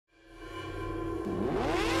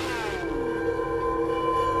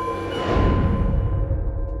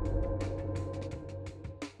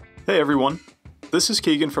Hey everyone, this is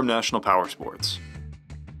Keegan from National Powersports.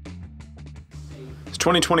 This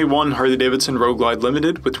 2021 Harley-Davidson Road Glide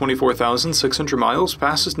Limited with 24,600 miles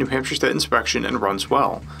passes New Hampshire State inspection and runs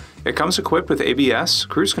well. It comes equipped with ABS,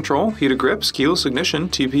 cruise control, heated grips, keyless ignition,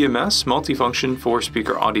 TPMS, multifunction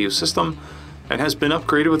 4-speaker audio system, and has been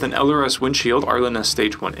upgraded with an LRS windshield, RLNS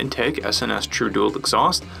Stage 1 intake, SNS True Dual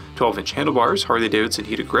exhaust, 12-inch handlebars, Harley-Davidson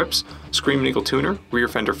heated grips, Screaming Eagle tuner, rear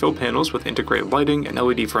fender fill panels with integrated lighting, and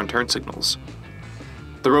LED front turn signals.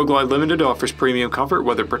 The Road Glide Limited offers premium comfort,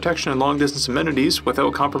 weather protection, and long-distance amenities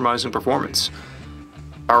without compromising performance.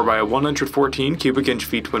 Powered by a 114 cubic inch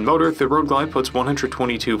feet twin motor, the Road Glide puts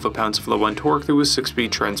 122 foot-pounds of low-end torque through a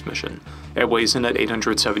 6-speed transmission. It weighs in at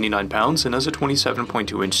 879 pounds and has a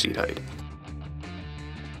 27.2 inch seat height.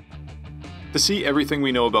 To see everything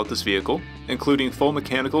we know about this vehicle, including full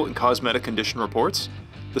mechanical and cosmetic condition reports,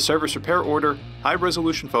 the service repair order,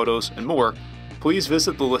 high-resolution photos, and more, please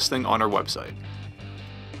visit the listing on our website.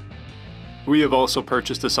 We have also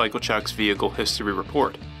purchased the CycleCheck's Vehicle History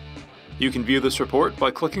Report. You can view this report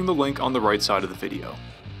by clicking the link on the right side of the video.